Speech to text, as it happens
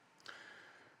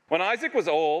When Isaac was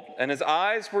old and his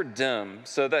eyes were dim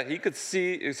so he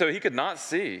could not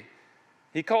see,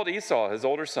 he called Esau, his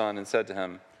older son, and said to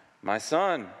him, "My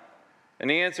son."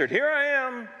 And he answered, "Here I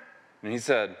am." And he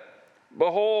said,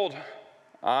 "Behold,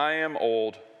 I am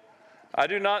old. I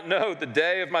do not know the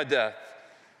day of my death.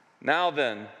 Now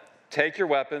then, take your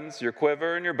weapons, your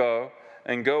quiver and your bow,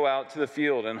 and go out to the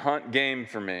field and hunt game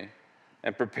for me,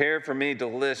 and prepare for me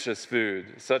delicious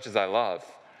food, such as I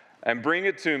love, and bring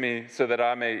it to me so that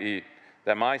I may eat,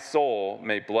 that my soul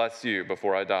may bless you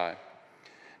before I die."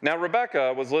 Now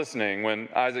Rebekah was listening when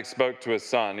Isaac spoke to his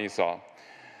son Esau.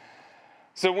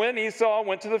 So when Esau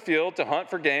went to the field to hunt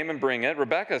for game and bring it,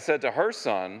 Rebekah said to her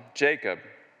son Jacob,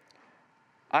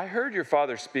 "I heard your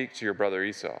father speak to your brother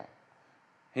Esau.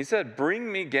 He said,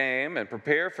 'Bring me game and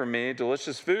prepare for me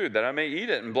delicious food, that I may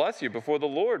eat it and bless you before the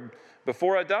Lord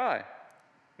before I die.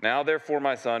 Now therefore,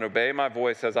 my son, obey my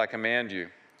voice as I command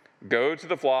you. Go to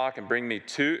the flock and bring me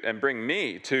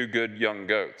two good young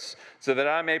goats, so that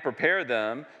I may prepare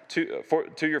them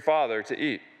to your father to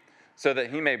eat, so that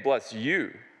he may bless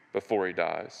you before he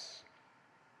dies.'"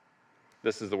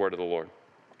 This is the word of the Lord.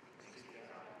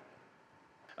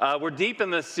 We're deep in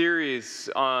this series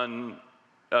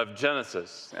of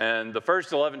Genesis, and the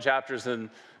first 11 chapters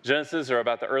in Genesis are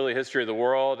about the early history of the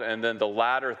world, and then the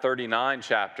latter 39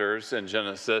 chapters in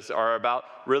Genesis are about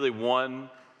really one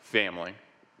family.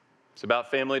 It's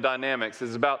about family dynamics.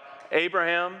 It's about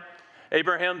Abraham,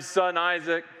 Abraham's son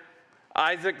Isaac,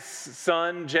 Isaac's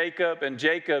son Jacob, and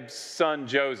Jacob's son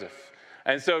Joseph.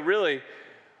 And so really,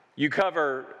 you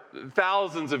cover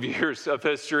thousands of years of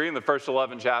history in the first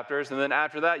 11 chapters, and then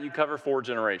after that, you cover 4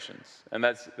 generations. And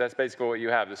that's basically what you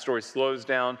have. The story slows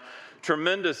down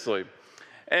tremendously.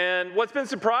 And what's been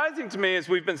surprising to me as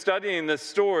we've been studying this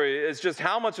story is just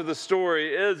how much of the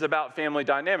story is about family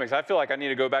dynamics. I feel like I need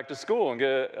to go back to school and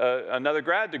get another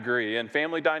grad degree in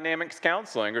family dynamics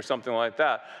counseling or something like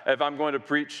that if I'm going to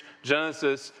preach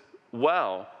Genesis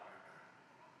well.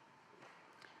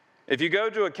 If you go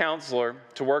to a counselor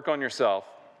to work on yourself,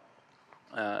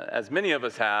 as many of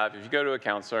us have, if you go to a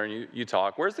counselor and you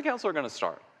talk, where's the counselor going to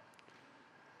start?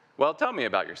 Well, tell me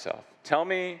about yourself. Tell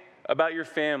me about your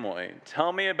family.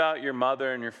 Tell me about your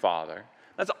mother and your father.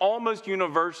 That's almost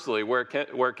universally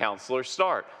where counselors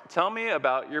start. Tell me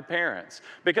about your parents.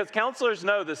 Because counselors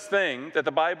know this thing that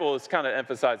the Bible is kind of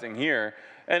emphasizing here,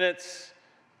 and it's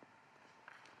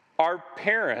our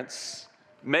parents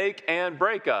make and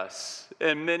break us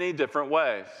in many different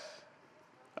ways.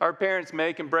 Our parents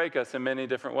make and break us in many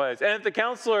different ways. And if the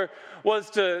counselor was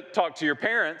to talk to your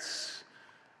parents,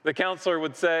 the counselor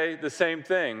would say the same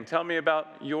thing. Tell me about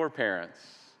your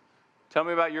parents. Tell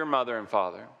me about your mother and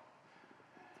father.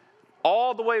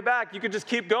 All the way back, you could just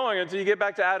keep going until you get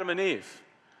back to Adam and Eve.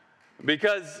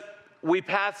 Because we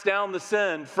pass down the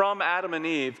sin from Adam and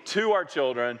Eve to our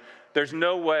children. There's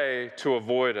no way to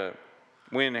avoid it.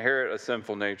 We inherit a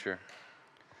sinful nature.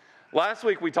 Last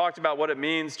week, we talked about what it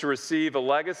means to receive a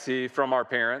legacy from our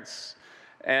parents.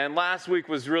 And last week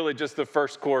was really just the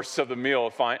first course of the meal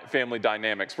of family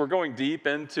dynamics. We're going deep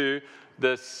into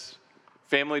this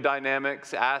family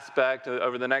dynamics aspect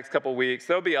over the next couple weeks.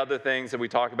 There'll be other things that we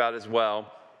talk about as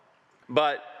well.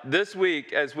 But this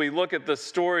week, as we look at the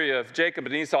story of Jacob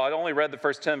and Esau, I only read the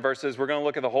first 10 verses. We're going to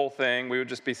look at the whole thing. We would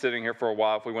just be sitting here for a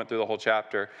while if we went through the whole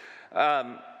chapter.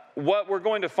 What we're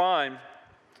going to find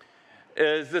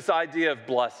is this idea of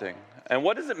blessing. And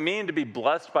what does it mean to be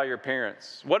blessed by your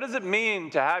parents? What does it mean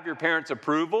to have your parents'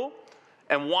 approval?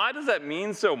 And why does that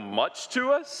mean so much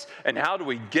to us? And how do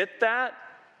we get that?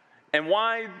 And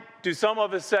why do some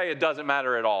of us say it doesn't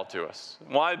matter at all to us?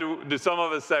 Why do some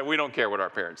of us say we don't care what our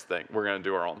parents think? We're going to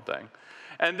do our own thing.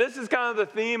 And this is kind of the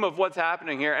theme of what's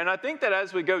happening here. And I think that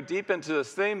as we go deep into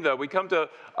this theme, though, we come to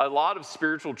a lot of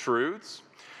spiritual truths.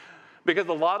 Because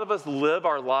a lot of us live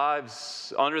our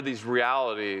lives under these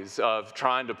realities of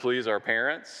trying to please our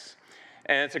parents.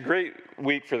 And it's a great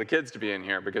week for the kids to be in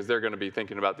here because they're going to be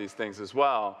thinking about these things as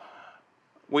well.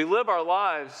 We live our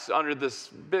lives under this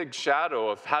big shadow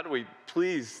of how do we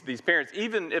please these parents.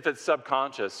 Even if it's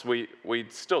subconscious, we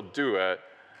still do it.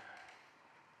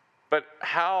 But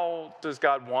how does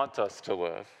God want us to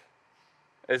live?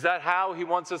 Is that how he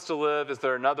wants us to live? Is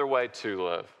there another way to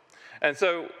live? And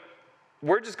so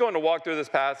we're just going to walk through this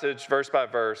passage verse by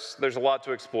verse. There's a lot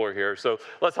to explore here. So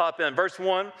let's hop in. Verse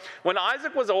 1, when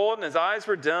Isaac was old and his eyes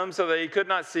were dim so that he could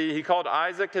not see, he called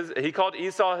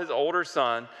Esau his older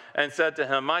son and said to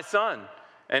him, "My son."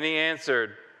 And he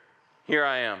answered, "Here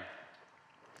I am."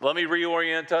 Let me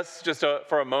reorient us just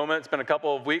for a moment. It's been a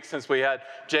couple of weeks since we had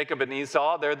Jacob and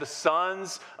Esau. They're the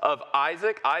sons of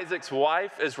Isaac. Isaac's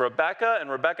wife is Rebekah,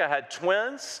 and Rebekah had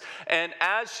twins. And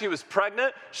as she was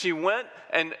pregnant, she went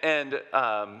and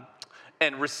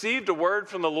received a word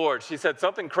from the Lord. She said,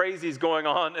 something crazy is going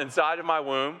on inside of my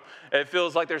womb. It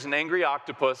feels like there's an angry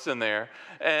octopus in there.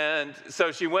 And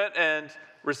so she went and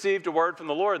received a word from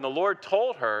the Lord, and the Lord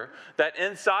told her that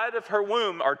inside of her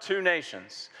womb are two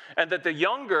nations, and that the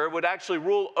younger would actually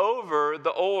rule over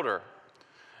the older,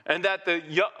 and that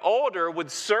the older would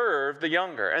serve the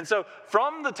younger. And so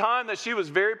from the time that she was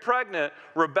very pregnant,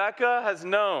 Rebekah has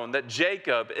known that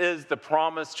Jacob is the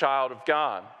promised child of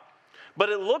God. But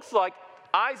it looks like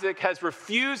Isaac has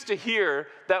refused to hear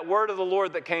that word of the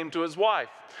Lord that came to his wife,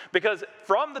 because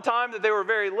from the time that they were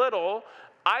very little,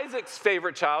 Isaac's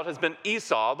favorite child has been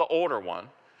Esau, the older one,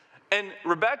 and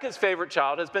Rebekah's favorite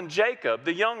child has been Jacob,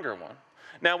 the younger one.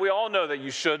 Now, we all know that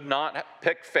you should not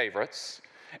pick favorites,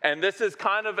 and this is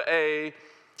kind of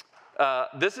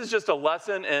this is just a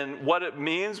lesson in what it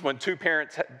means when two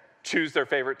parents choose their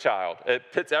favorite child. It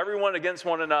pits everyone against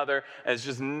one another, and it's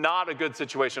just not a good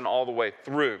situation all the way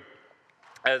through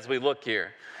as we look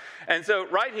here. And so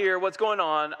right here, what's going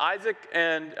on, Isaac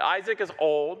is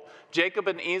old, Jacob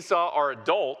and Esau are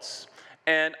adults,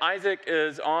 and Isaac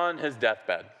is on his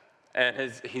deathbed.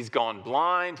 And he's gone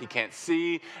blind, he can't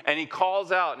see, and he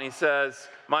calls out and he says,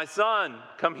 my son,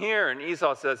 come here. And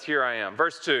Esau says, here I am.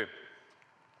 Verse 2.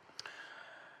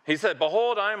 He said,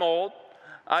 behold, I am old,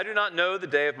 I do not know the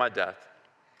day of my death.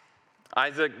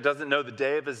 Isaac doesn't know the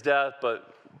day of his death,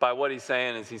 but by what he's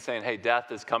saying is he's saying, hey,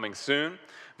 death is coming soon.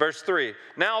 Verse 3,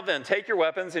 now then, take your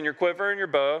weapons and your quiver and your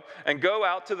bow and go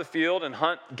out to the field and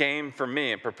hunt game for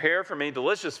me and prepare for me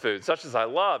delicious food, such as I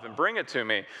love, and bring it to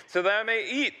me so that I may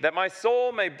eat, that my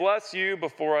soul may bless you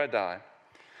before I die.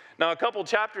 Now, a couple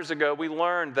chapters ago, we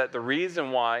learned that the reason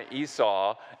why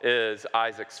Esau is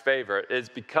Isaac's favorite is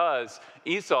because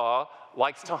Esau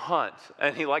likes to hunt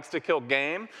and he likes to kill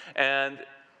game, and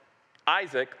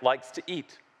Isaac likes to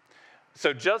eat.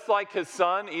 So just like his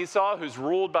son Esau, who's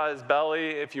ruled by his belly,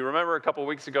 if you remember a couple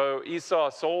weeks ago, Esau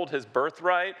sold his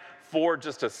birthright for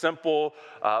just a simple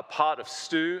pot of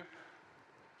stew.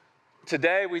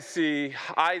 Today we see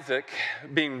Isaac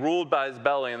being ruled by his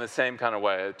belly in the same kind of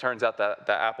way. It turns out that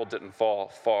the apple didn't fall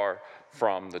far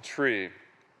from the tree.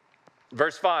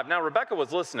 Verse 5, now Rebekah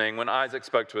was listening when Isaac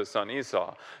spoke to his son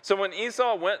Esau. So when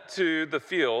Esau went to the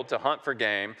field to hunt for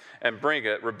game and bring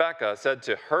it, Rebekah said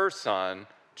to her son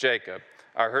Jacob,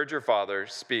 I heard your father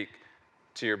speak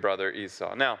to your brother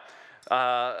Esau. Now,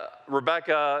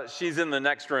 Rebekah, she's in the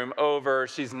next room over.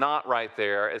 She's not right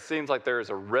there. It seems like there is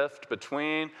a rift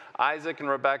between Isaac and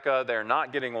Rebekah. They're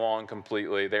not getting along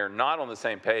completely. They're not on the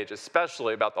same page,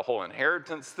 especially about the whole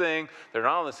inheritance thing. They're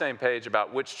not on the same page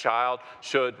about which child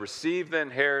should receive the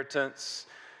inheritance.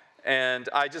 And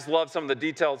I just love some of the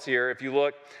details here. If you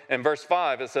look in verse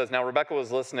 5, it says, now Rebekah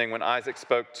was listening when Isaac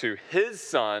spoke to his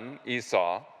son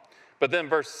Esau. But then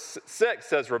verse 6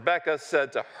 says, Rebekah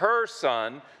said to her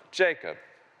son Jacob.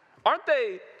 Aren't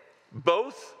they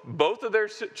both of their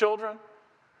children?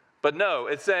 But no,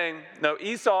 it's saying, no,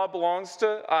 Esau belongs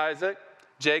to Isaac,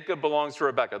 Jacob belongs to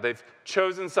Rebekah. They've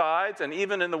chosen sides, and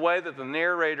even in the way that the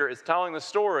narrator is telling the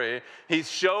story, he's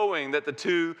showing that the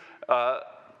two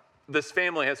this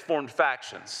family has formed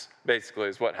factions, basically,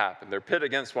 is what happened. They're pit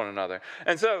against one another.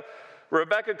 And so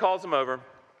Rebekah calls him over,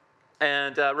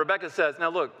 and Rebekah says, now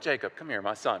look, Jacob, come here,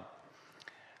 my son.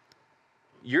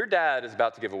 Your dad is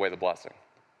about to give away the blessing.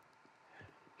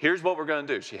 Here's what we're going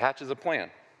to do. She hatches a plan.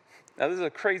 Now, this is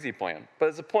a crazy plan, but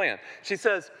it's a plan. She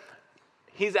says,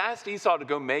 he's asked Esau to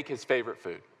go make his favorite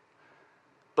food.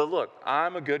 But look,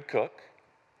 I'm a good cook,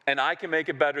 and I can make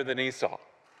it better than Esau.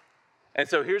 And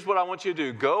so here's what I want you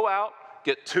to do. Go out,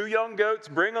 get 2 young goats,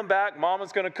 bring them back.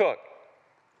 Mama's going to cook.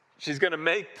 She's going to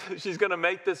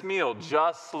make this meal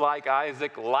just like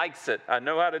Isaac likes it. I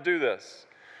know how to do this.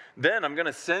 Then I'm going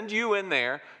to send you in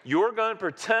there. You're going to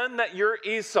pretend that you're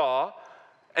Esau,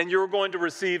 and you're going to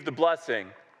receive the blessing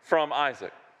from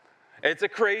Isaac. It's a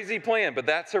crazy plan, but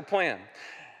that's her plan.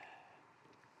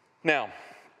 Now,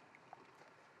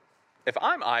 if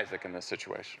I'm Isaac in this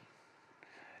situation,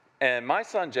 and my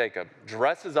son Jacob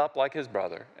dresses up like his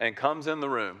brother and comes in the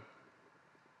room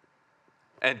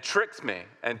and tricks me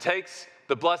and takes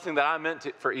the blessing that I meant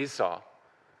for Esau,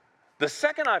 the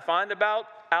second I find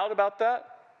out about that,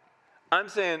 I'm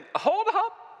saying, hold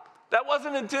up, that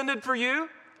wasn't intended for you.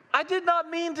 I did not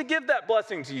mean to give that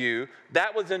blessing to you.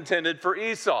 That was intended for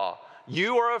Esau.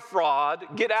 You are a fraud.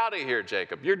 Get out of here,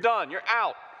 Jacob. You're done. You're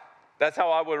out. That's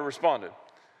how I would have responded.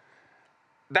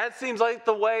 That seems like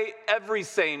the way every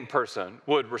sane person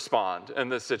would respond in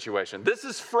this situation. This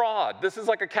is fraud. This is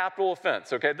like a capital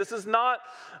offense, okay? This is not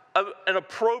an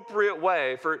appropriate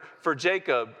way for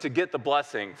Jacob to get the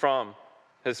blessing from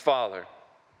his father.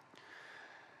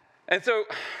 And so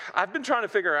I've been trying to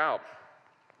figure out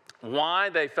why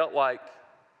they felt like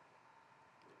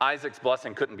Isaac's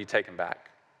blessing couldn't be taken back.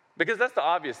 Because that's the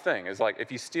obvious thing, is like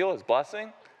if you steal his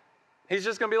blessing, he's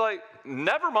just gonna be like,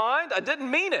 never mind, I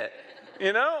didn't mean it.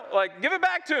 You know, like, give it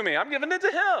back to me. I'm giving it to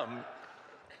him.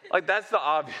 Like, that's the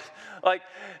obvious. Like,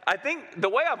 I think the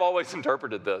way I've always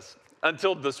interpreted this,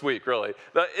 until this week, really,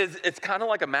 is it's kind of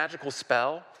like a magical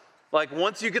spell. Like,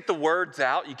 once you get the words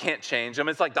out, you can't change them.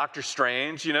 It's like Dr.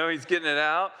 Strange, you know, he's getting it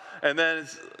out, and then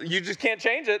you just can't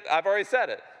change it. I've already said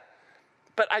it.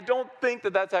 But I don't think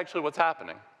that that's actually what's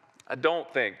happening. I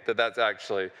don't think that that's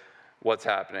actually what's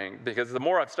happening, because the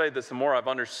more I've studied this, the more I've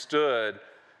understood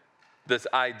this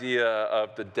idea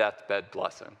of the deathbed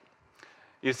blessing.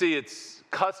 You see, it's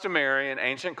customary in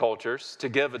ancient cultures to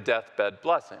give a deathbed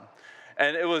blessing.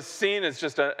 And it was seen as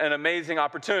just an amazing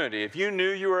opportunity. If you knew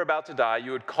you were about to die,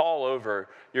 you would call over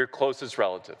your closest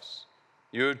relatives.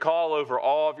 You would call over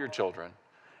all of your children,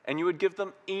 and you would give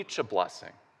them each a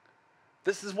blessing.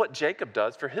 This is what Jacob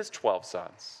does for his 12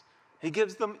 sons. He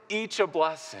gives them each a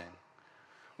blessing.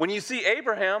 When you see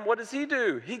Abraham, what does he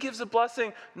do? He gives a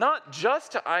blessing not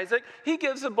just to Isaac, he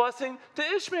gives a blessing to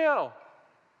Ishmael,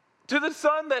 to the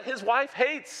son that his wife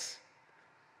hates.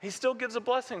 He still gives a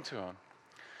blessing to him.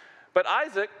 But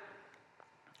Isaac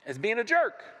is being a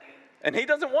jerk, and he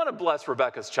doesn't want to bless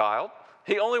Rebekah's child.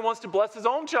 He only wants to bless his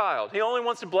own child. He only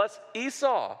wants to bless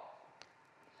Esau.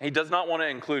 He does not want to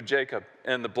include Jacob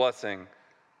in the blessing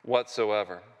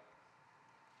whatsoever.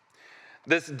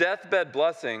 This deathbed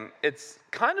blessing, it's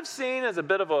kind of seen as a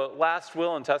bit of a last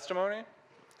will and testimony,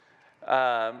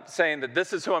 saying that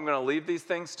this is who I'm going to leave these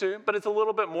things to, but it's a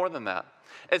little bit more than that.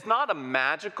 It's not a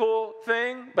magical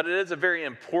thing, but it is a very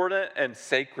important and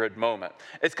sacred moment.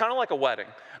 It's kind of like a wedding.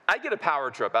 I get a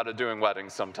power trip out of doing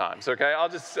weddings sometimes, okay? I'll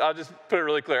just put it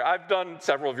really clear. I've done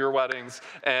several of your weddings,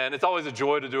 and it's always a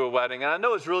joy to do a wedding. And I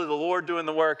know it's really the Lord doing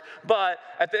the work, but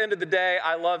at the end of the day,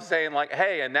 I love saying like,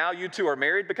 hey, and now you two are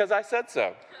married because I said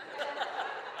so.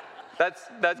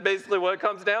 That's basically what it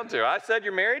comes down to. I said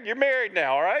you're married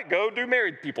now, all right? Go do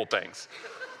married people things.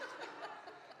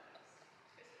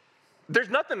 There's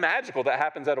nothing magical that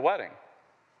happens at a wedding.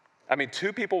 I mean,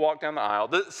 two people walk down the aisle.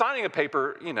 Signing a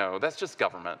paper, you know, that's just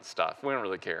government stuff. We don't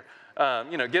really care.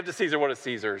 Give to Caesar what is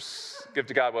Caesar's. Give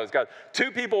to God what is God's.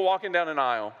 Two people walking down an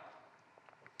aisle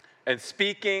and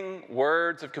speaking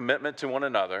words of commitment to one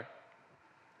another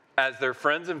as their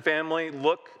friends and family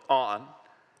look on.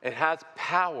 It has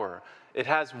power. It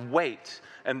has weight.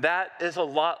 And that is a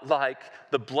lot like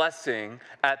the blessing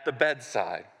at the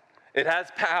bedside. It has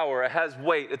power. It has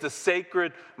weight. It's a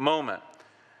sacred moment.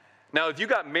 Now, if you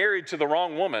got married to the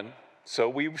wrong woman, so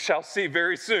we shall see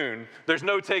very soon, there's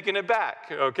no taking it back,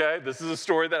 okay? This is a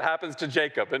story that happens to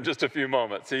Jacob in just a few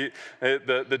moments. The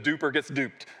duper gets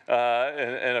duped in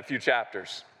a few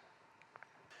chapters.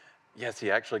 Yes,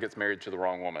 he actually gets married to the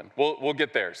wrong woman. We'll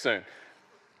get there soon.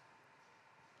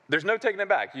 There's no taking it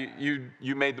back.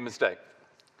 You made the mistake.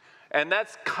 And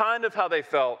that's kind of how they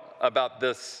felt about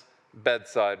this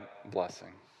bedside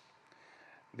blessing.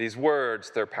 These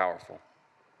words, they're powerful.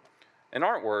 And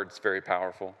aren't words very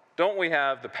powerful? Don't we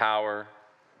have the power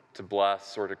to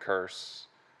bless or to curse?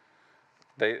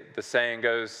 The saying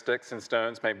goes, sticks and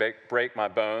stones may break my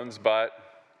bones, but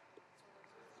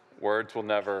words will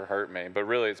never hurt me. But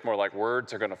really, it's more like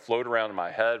words are going to float around in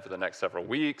my head for the next several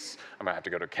weeks. I'm going to have to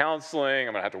go to counseling.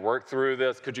 I'm going to have to work through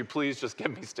this. Could you please just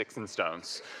give me sticks and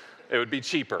stones? It would be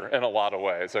cheaper in a lot of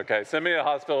ways, okay? Send me to the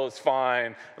hospital, it's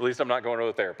fine. At least I'm not going to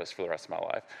a therapist for the rest of my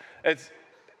life.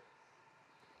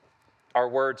 Our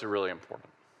words are really important.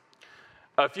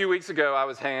 A few weeks ago, I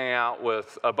was hanging out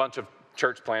with a bunch of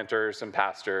church planters and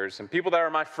pastors and people that are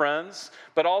my friends,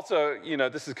 but also,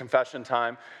 this is confession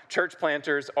time. Church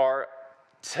planters are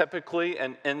typically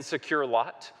an insecure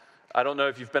lot. I don't know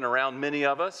if you've been around many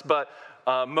of us, but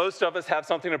most of us have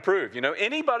something to prove.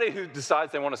 Anybody who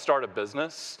decides they want to start a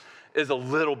business is a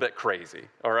little bit crazy,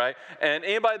 all right? And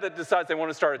anybody that decides they want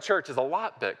to start a church is a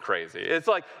lot bit crazy. It's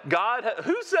like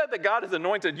who said that God has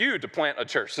anointed you to plant a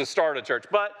church, to start a church?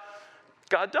 But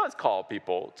God does call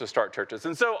people to start churches.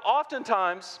 And so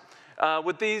oftentimes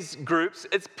with these groups,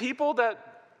 it's people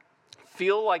that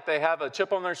feel like they have a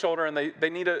chip on their shoulder and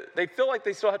they feel like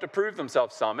they still have to prove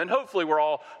themselves some. And hopefully we're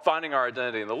all finding our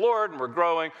identity in the Lord and we're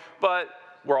growing, but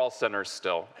we're all sinners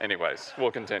still. Anyways,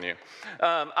 we'll continue.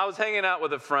 I was hanging out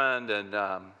with a friend, and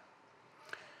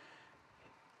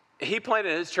he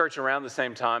planted his church around the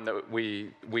same time that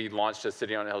we launched a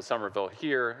City on a Hill Somerville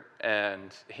here,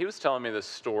 and he was telling me this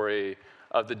story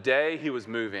of the day he was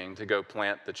moving to go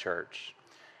plant the church.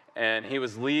 And he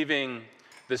was leaving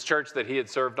this church that he had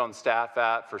served on staff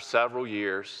at for several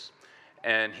years,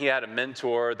 and he had a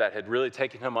mentor that had really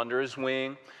taken him under his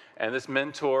wing, and this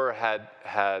mentor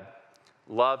had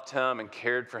loved him and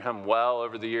cared for him well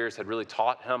over the years, had really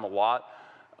taught him a lot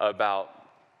about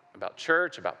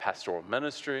church, about pastoral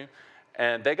ministry.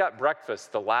 And they got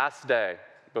breakfast the last day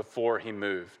before he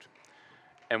moved.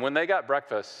 And when they got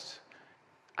breakfast,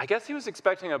 I guess he was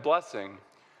expecting a blessing,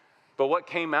 but what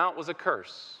came out was a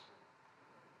curse.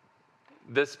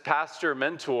 This pastor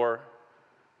mentor,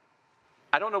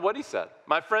 I don't know what he said.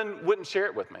 My friend wouldn't share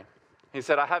it with me. He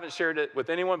said, I haven't shared it with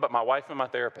anyone but my wife and my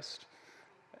therapist.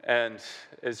 And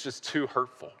it's just too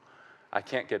hurtful. I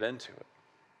can't get into it.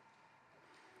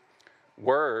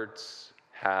 Words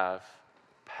have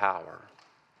power,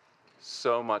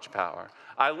 so much power.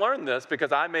 I learned this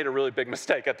because I made a really big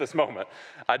mistake at this moment.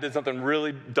 I did something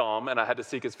really dumb, and I had to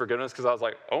seek his forgiveness because I was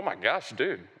like, oh my gosh,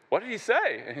 dude, what did he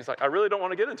say? And he's like, I really don't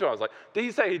want to get into it. I was like, did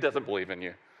he say he doesn't believe in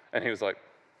you? And he was like,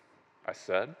 I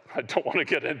said, I don't want to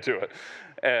get into it.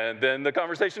 And then the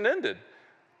conversation ended.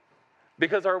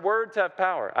 Because our words have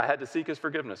power. I had to seek his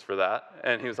forgiveness for that.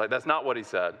 And he was like, that's not what he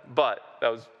said. But that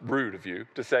was rude of you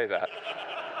to say that.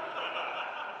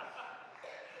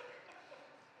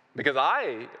 Because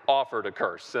I offered a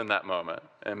curse in that moment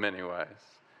in many ways.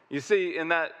 You see, in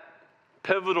that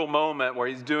pivotal moment where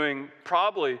he's doing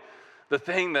probably the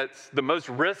thing that's the most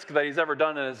risk that he's ever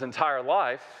done in his entire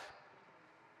life,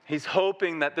 he's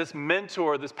hoping that this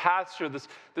mentor, this pastor,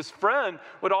 this friend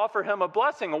would offer him a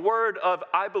blessing, a word of,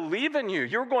 I believe in you.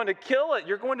 You're going to kill it.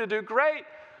 You're going to do great.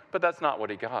 But that's not what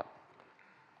he got.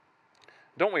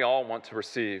 Don't we all want to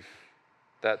receive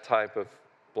that type of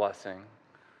blessing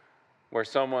where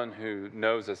someone who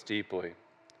knows us deeply,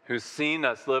 who's seen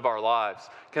us live our lives,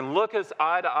 can look us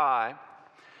eye to eye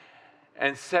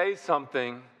and say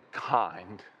something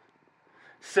kind,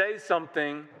 say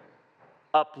something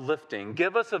uplifting,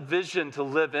 give us a vision to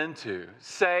live into,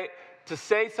 say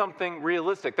something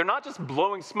realistic. They're not just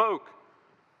blowing smoke.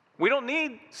 We don't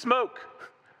need smoke.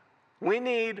 We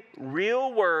need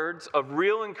real words of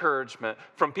real encouragement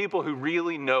from people who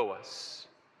really know us.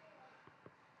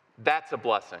 That's a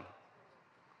blessing.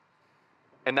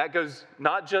 And that goes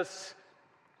not just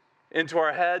into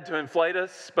our head to inflate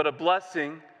us, but a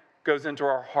blessing goes into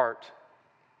our heart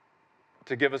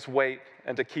to give us weight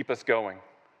and to keep us going.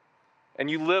 And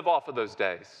you live off of those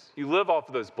days. You live off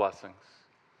of those blessings.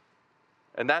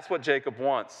 And that's what Jacob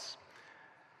wants.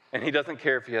 And he doesn't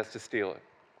care if he has to steal it.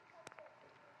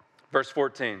 Verse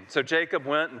 14, so Jacob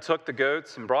went and took the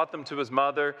goats and brought them to his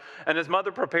mother, and his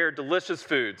mother prepared delicious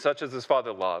food, such as his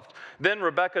father loved. Then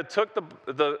Rebekah took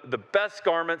the best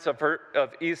garments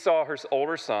of Esau, her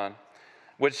older son,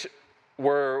 which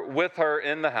were with her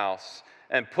in the house,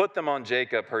 and put them on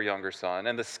Jacob, her younger son.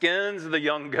 And the skins of the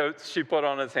young goats she put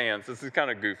on his hands. This is kind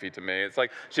of goofy to me. It's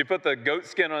like she put the goat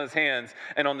skin on his hands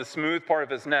and on the smooth part of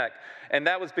his neck. And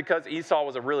that was because Esau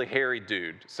was a really hairy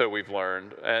dude, so we've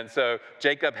learned. And so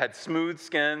Jacob had smooth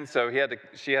skin, so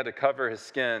she had to cover his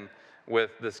skin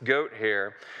with this goat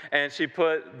hair. And she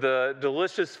put the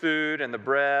delicious food and the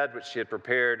bread, which she had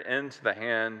prepared, into the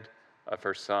hand of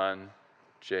her son,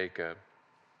 Jacob.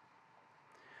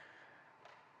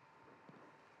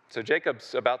 So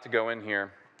Jacob's about to go in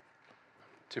here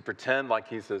to pretend like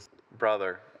he's his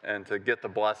brother and to get the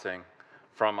blessing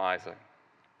from Isaac.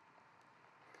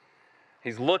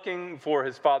 He's looking for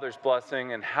his father's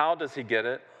blessing, and how does he get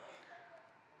it?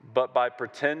 But by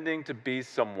pretending to be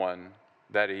someone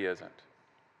that he isn't.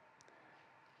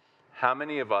 How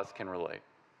many of us can relate?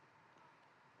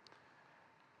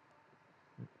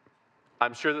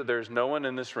 I'm sure that there's no one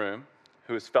in this room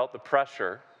who has felt the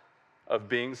pressure of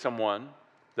being someone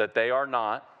that they are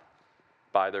not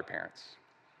by their parents.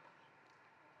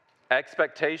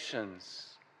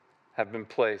 Expectations have been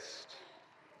placed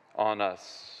on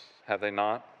us, have they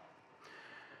not?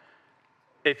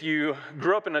 If you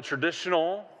grew up in a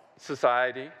traditional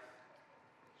society,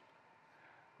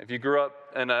 if you grew up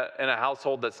in a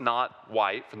household that's not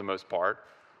white for the most part,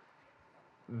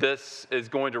 this is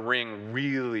going to ring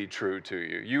really true to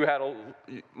you. You had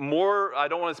more, I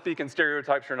don't want to speak in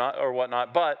stereotypes or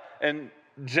whatnot, but in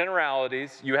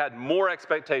generalities, you had more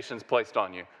expectations placed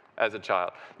on you as a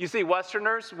child. You see,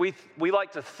 Westerners, we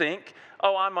like to think,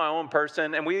 oh, I'm my own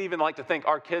person, and we even like to think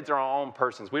our kids are our own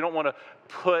persons. We don't want to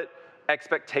put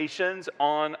expectations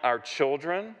on our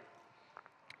children.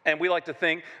 And we like to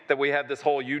think that we have this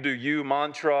whole you do you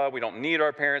mantra. We don't need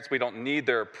our parents. We don't need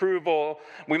their approval.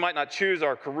 We might not choose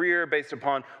our career based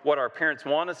upon what our parents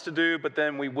want us to do, but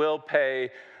then we will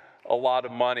pay a lot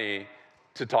of money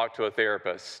to talk to a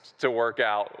therapist to work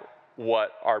out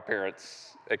what our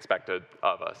parents expected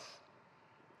of us.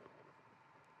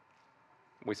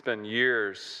 We spend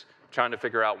years trying to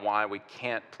figure out why we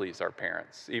can't please our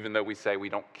parents, even though we say we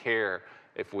don't care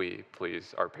if we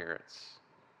please our parents.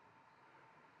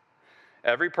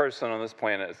 Every person on this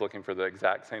planet is looking for the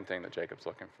exact same thing that Jacob's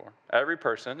looking for. Every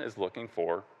person is looking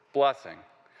for blessing.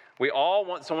 We all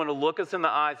want someone to look us in the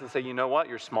eyes and say, you know what,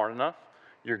 you're smart enough,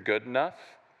 you're good enough,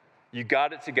 you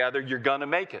got it together, you're gonna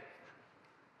make it.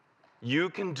 You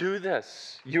can do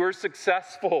this. You're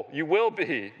successful. You will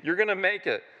be. You're gonna make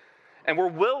it. And we're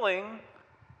willing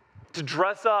to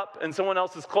dress up in someone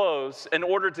else's clothes in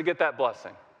order to get that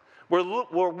blessing. We're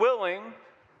willing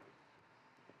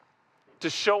to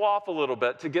show off a little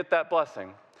bit to get that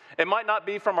blessing. It might not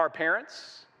be from our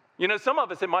parents. You know, some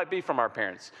of us, it might be from our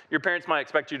parents. Your parents might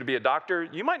expect you to be a doctor.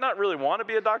 You might not really want to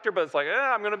be a doctor, but it's like,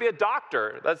 I'm going to be a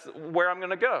doctor. That's where I'm going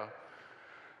to go.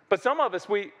 But some of us,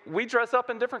 we dress up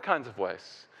in different kinds of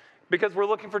ways because we're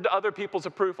looking for other people's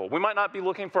approval. We might not be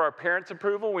looking for our parents'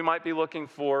 approval. We might be looking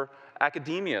for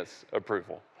academia's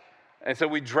approval. And so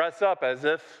we dress up as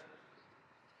if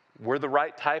we're the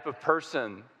right type of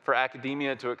person for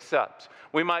academia to accept.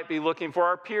 We might be looking for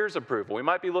our peers' approval. We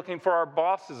might be looking for our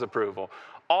boss's approval.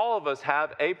 All of us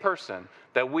have a person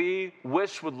that we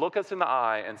wish would look us in the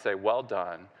eye and say, well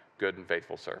done, good and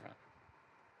faithful servant.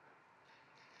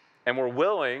 And we're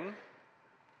willing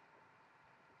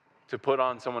to put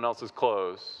on someone else's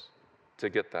clothes to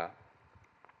get that.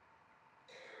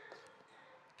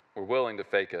 We're willing to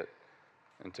fake it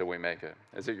until we make it.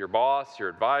 Is it your boss, your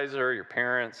advisor, your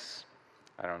parents?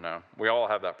 I don't know. We all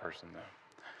have that person, though.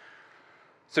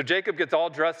 So Jacob gets all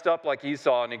dressed up like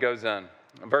Esau, and he goes in.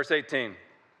 Verse 18.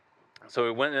 So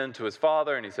he went in to his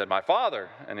father, and he said, my father.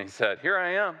 And he said, here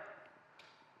I am.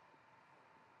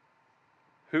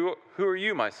 Who are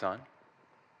you, my son?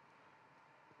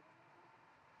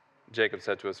 Jacob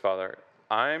said to his father,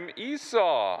 I'm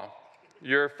Esau,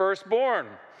 your firstborn.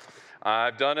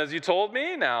 I've done as you told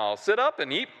me. Now sit up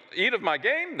and eat of my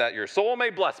game, that your soul may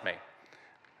bless me.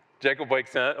 Jacob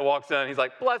walks in. He's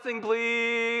like, blessing,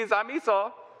 please. I'm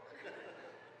Esau.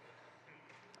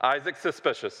 Isaac's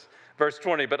suspicious. Verse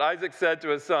 20, but Isaac said to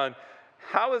his son,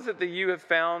 how is it that you have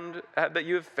found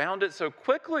it so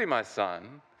quickly, my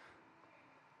son?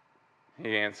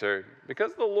 He answered,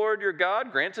 because the Lord your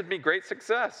God granted me great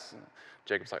success.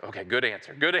 Jacob's like, okay, good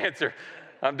answer.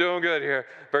 I'm doing good here.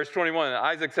 Verse 21,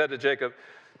 Isaac said to Jacob,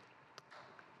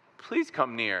 please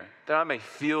come near, that I may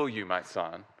feel you, my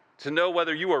son, to know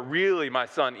whether you are really my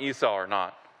son Esau or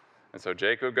not. And so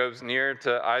Jacob goes near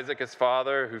to Isaac, his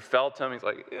father, who felt him. He's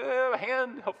like,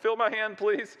 feel my hand,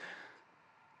 please.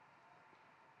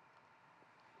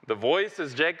 The voice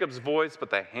is Jacob's voice,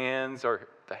 but the hands are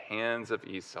the hands of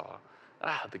Esau.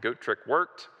 The goat trick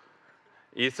worked.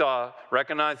 Esau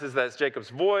recognizes that it's Jacob's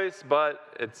voice,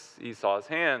 but it's Esau's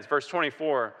hands. Verse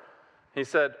 24, he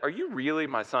said, are you really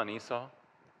my son Esau?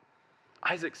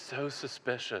 Isaac's so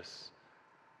suspicious.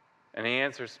 And he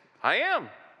answers, I am.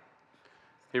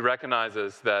 He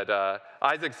recognizes that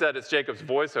Isaac said it's Jacob's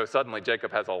voice, so suddenly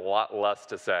Jacob has a lot less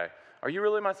to say. Are you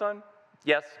really my son?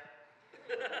 Yes.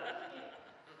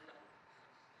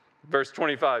 Verse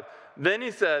 25, then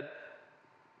he said,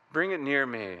 bring it near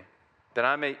me, that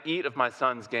I may eat of my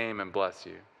son's game and bless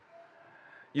you.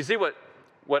 You see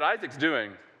what Isaac's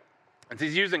doing is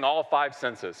he's using all 5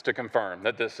 senses to confirm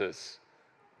that this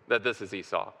is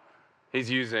Esau. He's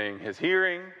using his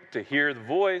hearing to hear the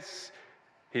voice.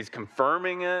 He's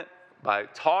confirming it by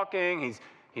talking.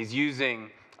 He's using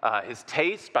his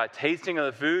taste by tasting of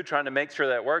the food, trying to make sure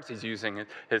that it works. He's using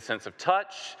his sense of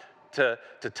touch to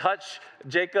touch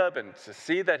Jacob and to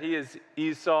see that he is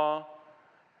Esau.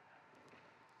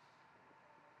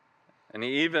 And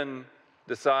he even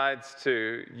decides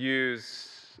to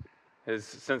use his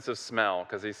sense of smell,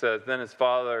 because he says, then his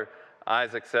father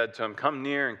Isaac said to him, come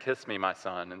near and kiss me, my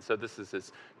son. And so this is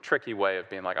his tricky way of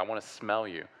being like, I want to smell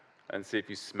you and see if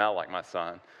you smell like my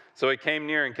son. So he came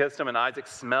near and kissed him, and Isaac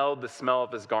smelled the smell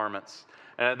of his garments.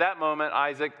 And at that moment,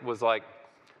 Isaac was like,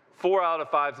 4 out of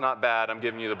 5 is not bad. I'm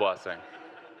giving you the blessing.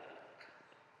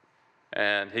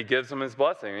 And he gives him his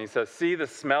blessing. And he says, see, the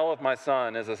smell of my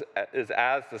son is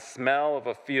as the smell of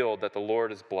a field that the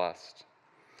Lord has blessed.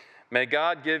 May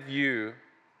God give you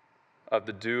of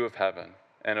the dew of heaven,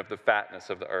 and of the fatness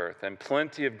of the earth, and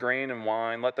plenty of grain and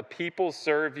wine. Let the people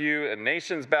serve you, and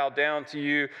nations bow down to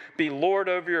you. Be Lord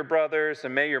over your brothers,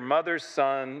 and may your mother's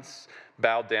sons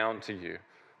bow down to you.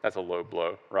 That's a low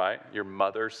blow, right? Your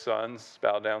mother's sons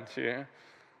bow down to you.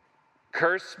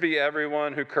 Cursed be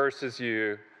everyone who curses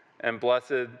you, and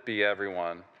blessed be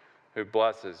everyone who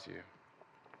blesses you.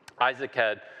 Isaac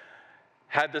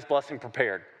had this blessing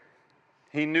prepared.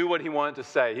 He knew what he wanted to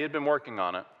say. He had been working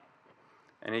on it,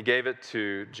 and he gave it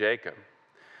to Jacob.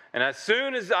 And as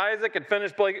soon as Isaac had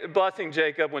finished blessing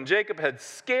Jacob, when Jacob had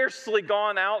scarcely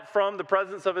gone out from the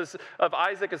presence of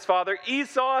Isaac, his father,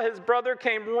 Esau, his brother,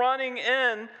 came running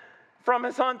in from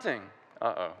his hunting.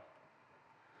 Uh-oh.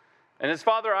 And his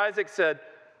father Isaac said,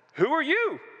 "Who are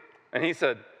you?" And he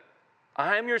said,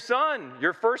 "I am your son,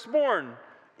 your firstborn,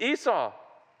 Esau."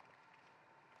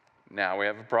 Now we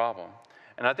have a problem.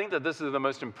 And I think that this is the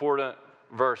most important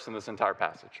verse in this entire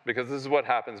passage, because this is what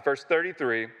happens. Verse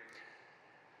 33,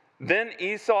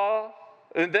 verse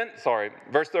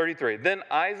 33, then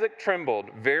Isaac trembled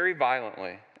very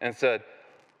violently and said,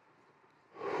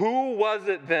 "Who was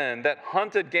it then that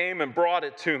hunted game and brought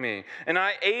it to me? And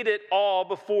I ate it all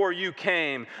before you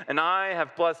came, and I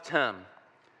have blessed him.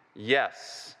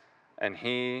 Yes, and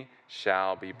he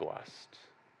shall be blessed."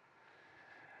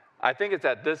 I think it's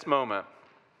at this moment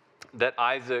that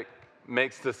Isaac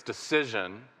makes this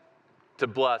decision to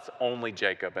bless only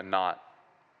Jacob and not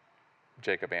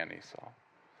Jacob and Esau.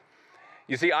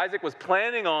 You see, Isaac was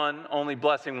planning on only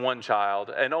blessing one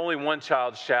child, and only one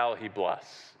child shall he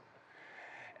bless.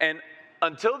 And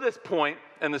until this point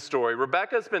in the story,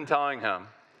 Rebekah's been telling him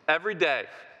every day,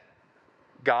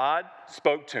 God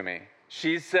spoke to me.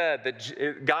 He said that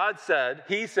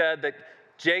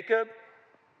Jacob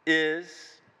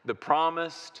is the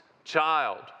promised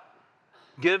child.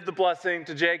 Give the blessing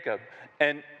to Jacob.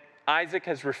 And Isaac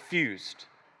has refused.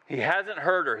 He hasn't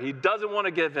heard her. He doesn't want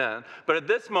to give in. But at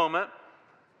this moment,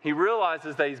 he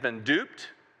realizes that he's been duped,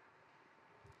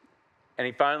 and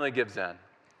he finally gives in.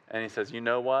 And he says, "You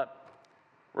know what?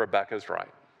 Rebekah's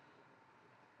right.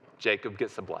 Jacob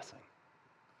gets the blessing.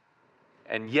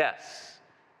 And yes,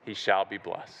 he shall be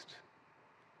blessed."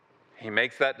 He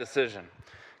makes that decision.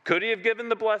 Could he have given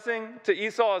the blessing to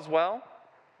Esau as well?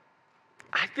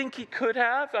 I think he could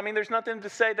have. I mean, there's nothing to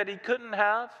say that he couldn't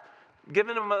have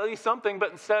given him at least something,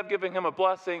 but instead of giving him a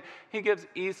blessing, he gives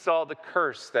Esau the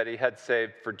curse that he had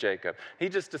saved for Jacob. He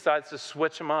just decides to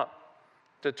switch him up,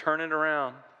 to turn it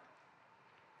around.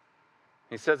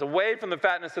 He says, "Away from the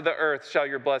fatness of the earth shall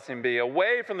your blessing be.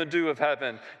 Away from the dew of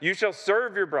heaven, you shall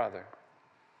serve your brother."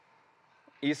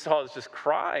 Esau is just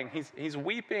crying. He's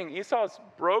weeping. Esau is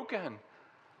broken.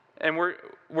 And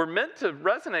we're meant to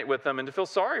resonate with him and to feel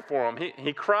sorry for him.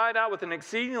 He cried out with an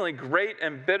exceedingly great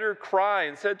and bitter cry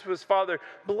and said to his father,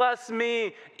 "Bless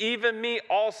me, even me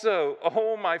also,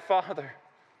 oh my father."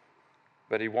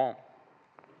 But he won't.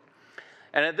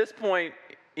 And at this point,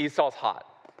 Esau's hot.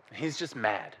 He's just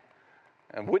mad.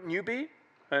 And wouldn't you be?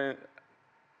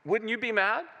 Wouldn't you be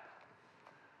mad?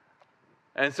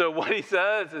 And so what he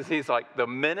says is he's like, the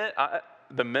minute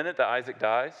that Isaac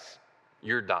dies,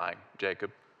 you're dying,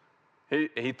 Jacob.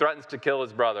 He threatens to kill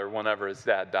his brother whenever his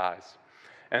dad dies.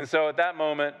 And so at that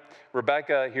moment,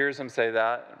 Rebekah hears him say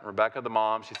that. Rebekah, the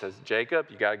mom, she says, "Jacob,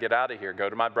 you got to get out of here. Go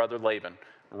to my brother Laban.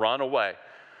 Run away."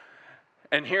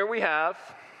 And here we have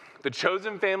the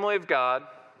chosen family of God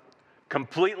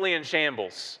completely in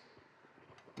shambles.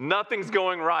 Nothing's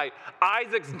going right.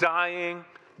 Isaac's dying.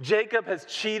 Jacob has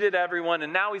cheated everyone,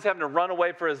 and now he's having to run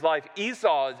away for his life.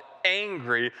 Esau is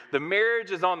angry. The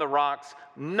marriage is on the rocks.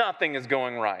 Nothing is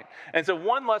going right. And so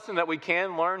one lesson that we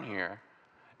can learn here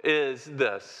is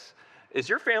this. Is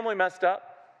your family messed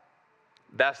up?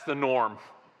 That's the norm.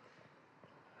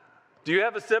 Do you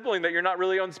have a sibling that you're not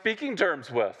really on speaking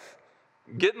terms with?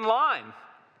 Get in line.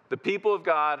 The people of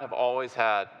God have always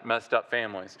had messed up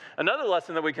families. Another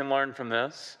lesson that we can learn from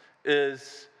this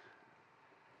is,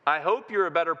 I hope you're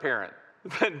a better parent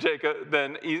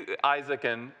than Isaac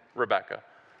and Rebekah.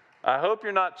 I hope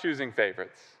you're not choosing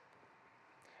favorites.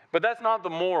 But that's not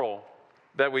the moral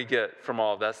that we get from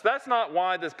all of this. That's not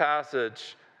why this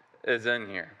passage is in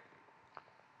here.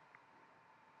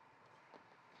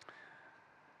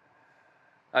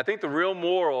 I think the real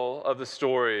moral of the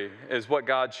story is what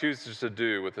God chooses to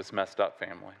do with this messed up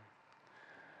family.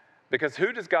 Because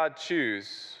who does God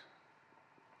choose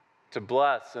to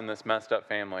bless in this messed up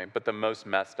family but the most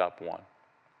messed up one?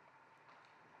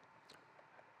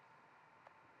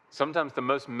 Sometimes the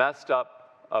most messed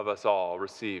up of us all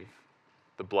receive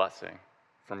the blessing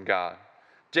from God.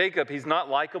 Jacob, he's not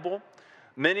likable.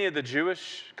 Many of the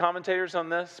Jewish commentators on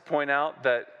this point out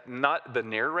that not the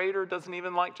narrator doesn't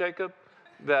even like Jacob.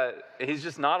 that he's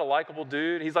just not a likable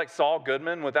dude. He's like Saul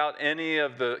Goodman without any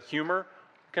of the humor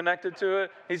connected to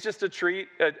it. He's just a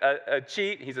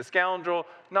cheat. He's a scoundrel,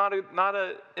 not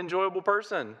a enjoyable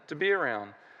person to be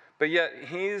around. But yet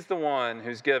he's the one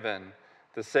who's given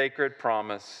the sacred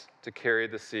promise to carry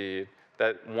the seed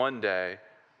that one day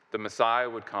the Messiah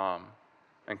would come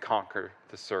and conquer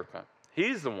the serpent.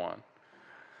 He's the one.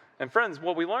 And friends,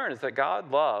 what we learn is that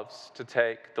God loves to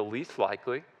take the least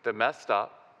likely, the messed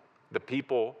up, the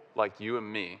people like you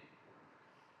and me,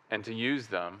 and to use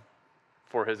them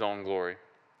for his own glory.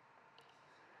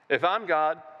 If I'm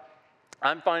God,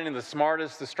 I'm finding the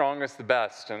smartest, the strongest, the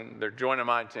best, and they're joining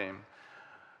my team.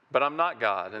 But I'm not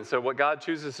God. And so what God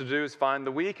chooses to do is find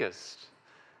the weakest.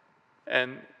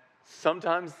 And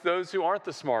sometimes those who aren't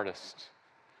the smartest.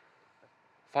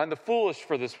 Find the foolish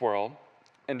for this world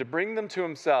and to bring them to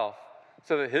himself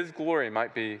so that his glory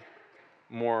might be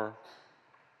more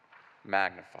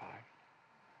magnified.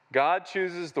 God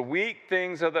chooses the weak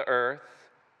things of the earth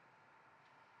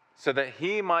so that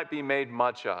he might be made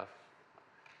much of.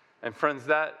 And friends,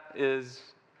 that is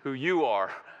who you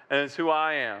are, and it's who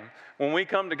I am. When we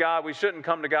come to God, we shouldn't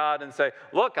come to God and say,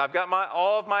 look, I've got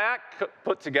all of my act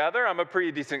put together. I'm a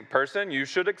pretty decent person. You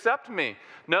should accept me.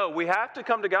 No, we have to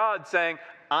come to God saying,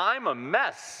 I'm a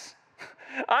mess.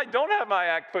 I don't have my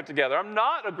act put together. I'm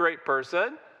not a great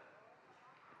person.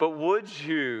 But would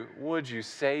you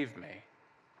save me?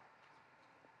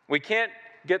 We can't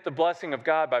get the blessing of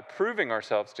God by proving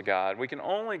ourselves to God. We can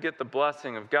only get the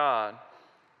blessing of God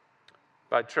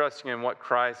by trusting in what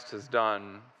Christ has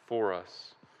done for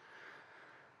us.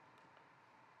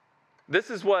 This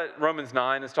is what Romans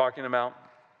 9 is talking about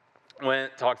when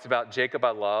it talks about Jacob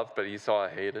I loved, but Esau I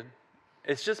hated.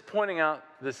 It's just pointing out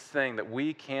this thing that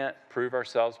we can't prove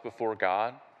ourselves before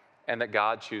God, and that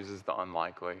God chooses the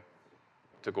unlikely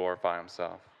to glorify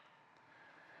himself.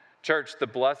 Church, the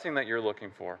blessing that you're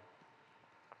looking for,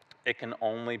 it can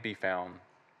only be found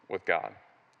with God.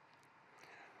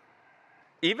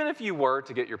 Even if you were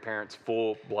to get your parents'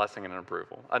 full blessing and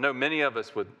approval, I know many of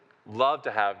us would love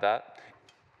to have that.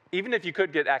 Even if you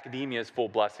could get academia's full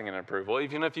blessing and approval,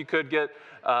 even if you could get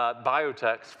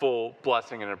biotech's full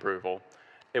blessing and approval,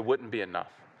 it wouldn't be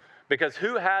enough. Because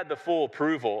who had the full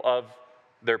approval of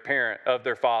their parent, of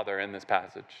their father in this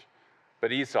passage?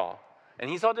 But Esau. And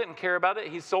Esau didn't care about it.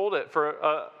 He sold it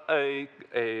for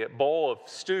a bowl of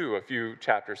stew a few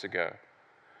chapters ago.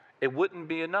 It wouldn't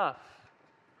be enough.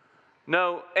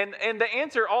 No, and the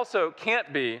answer also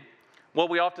can't be what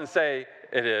we often say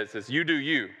it is you do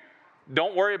you.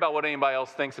 Don't worry about what anybody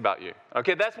else thinks about you.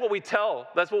 Okay, that's what we tell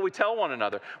one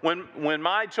another. When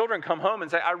my children come home and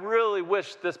say, I really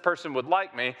wish this person would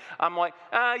like me, I'm like,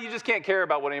 you just can't care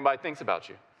about what anybody thinks about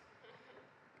you.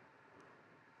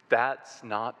 That's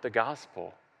not the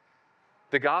gospel.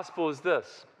 The gospel is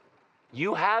this.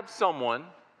 You have someone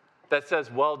that says,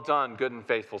 well done, good and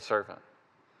faithful servant.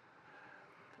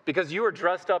 Because you are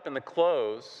dressed up in the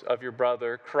clothes of your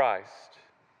brother Christ.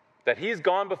 That he's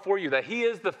gone before you, that he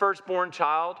is the firstborn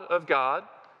child of God.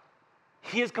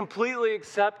 He is completely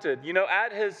accepted. You know,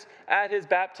 at his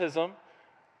baptism,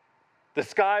 the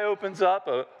sky opens up,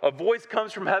 a voice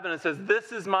comes from heaven and says,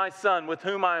 this is my son with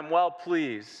whom I am well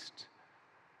pleased.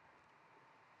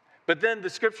 But then the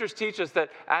scriptures teach us that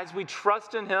as we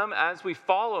trust in him, as we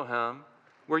follow him,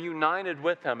 we're united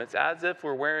with him. It's as if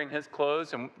we're wearing his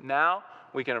clothes, and now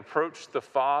we can approach the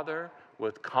Father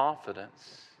with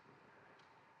confidence.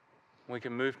 We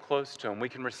can move close to him. We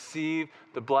can receive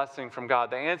the blessing from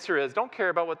God. The answer is don't care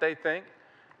about what they think.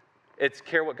 It's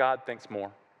care what God thinks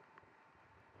more.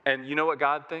 And you know what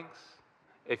God thinks?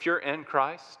 If you're in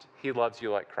Christ, he loves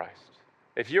you like Christ.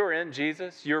 If you're in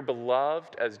Jesus, you're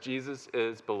beloved as Jesus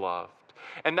is beloved.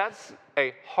 And that's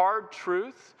a hard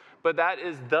truth, but that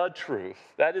is the truth.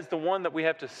 That is the one that we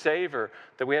have to savor,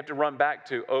 that we have to run back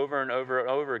to over and over and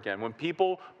over again. When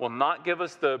people will not give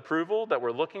us the approval that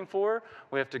we're looking for,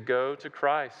 we have to go to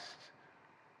Christ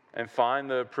and find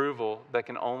the approval that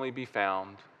can only be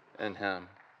found in him.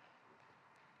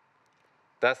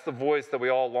 That's the voice that we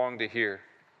all long to hear.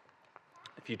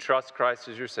 If you trust Christ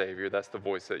as your Savior, that's the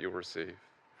voice that you'll receive.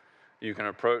 You can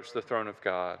approach the throne of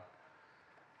God.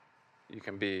 You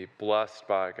can be blessed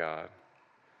by God.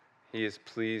 He is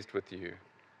pleased with you.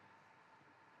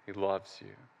 He loves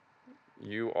you.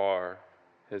 You are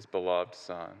his beloved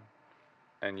son,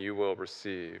 and you will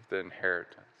receive the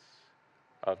inheritance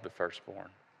of the firstborn.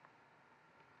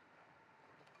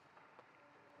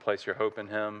 Place your hope in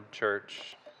him,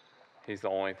 church. He's the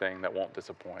only thing that won't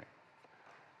disappoint.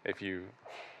 If you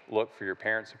look for your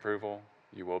parents' approval,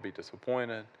 you will be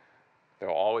disappointed. There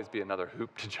will always be another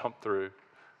hoop to jump through,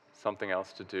 something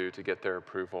else to do to get their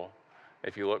approval.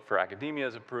 If you look for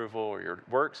academia's approval or your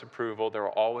work's approval, there will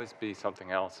always be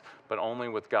something else. But only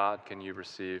with God can you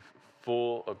receive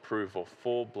full approval,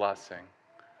 full blessing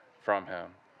from him.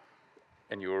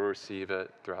 And you will receive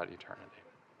it throughout eternity.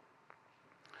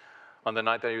 On the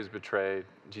night that he was betrayed,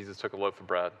 Jesus took a loaf of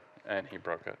bread and he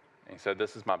broke it. And he said,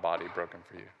 "This is my body broken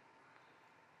for you."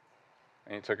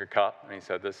 And he took a cup and he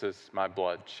said, "This is my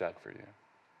blood shed for you.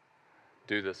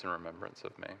 Do this in remembrance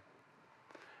of me."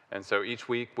 And so each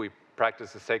week we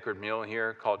practice a sacred meal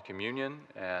here called communion,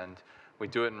 and we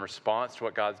do it in response to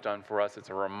what God's done for us. It's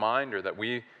a reminder that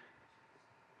we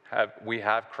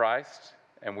have Christ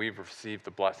and we've received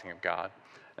the blessing of God.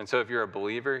 And so if you're a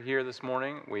believer here this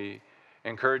morning, we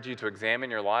encourage you to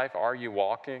examine your life. Are you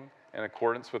walking in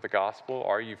accordance with the gospel?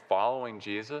 Are you following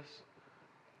Jesus?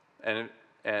 And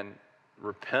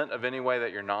repent of any way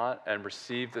that you're not, and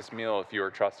receive this meal if you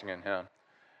are trusting in him.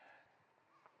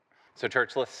 So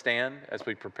church, let's stand as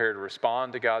we prepare to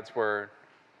respond to God's word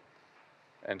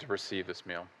and to receive this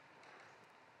meal.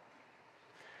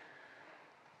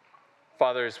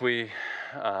 Father, as we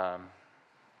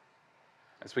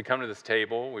come to this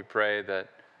table, we pray that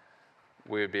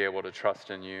we would be able to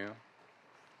trust in you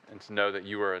and to know that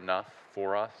you are enough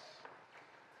for us.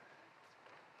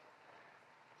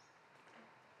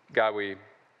 God, we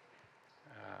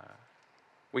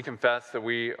confess that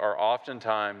we are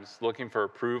oftentimes looking for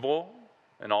approval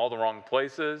in all the wrong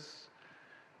places.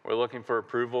 We're looking for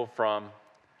approval from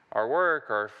our work,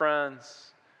 our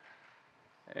friends.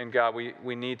 And God,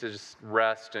 we need to just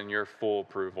rest in your full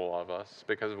approval of us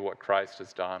because of what Christ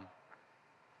has done.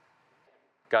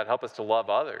 God, help us to love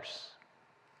others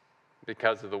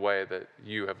because of the way that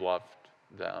you have loved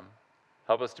them.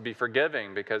 Help us to be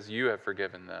forgiving because you have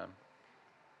forgiven them.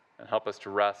 And help us to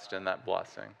rest in that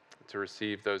blessing, to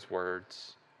receive those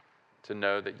words, to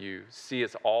know that you see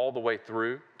us all the way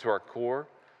through to our core,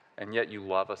 and yet you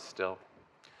love us still.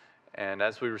 And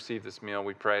as we receive this meal,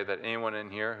 we pray that anyone in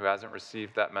here who hasn't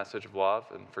received that message of love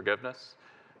and forgiveness,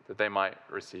 that they might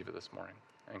receive it this morning.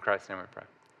 In Christ's name we pray.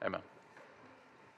 Amen.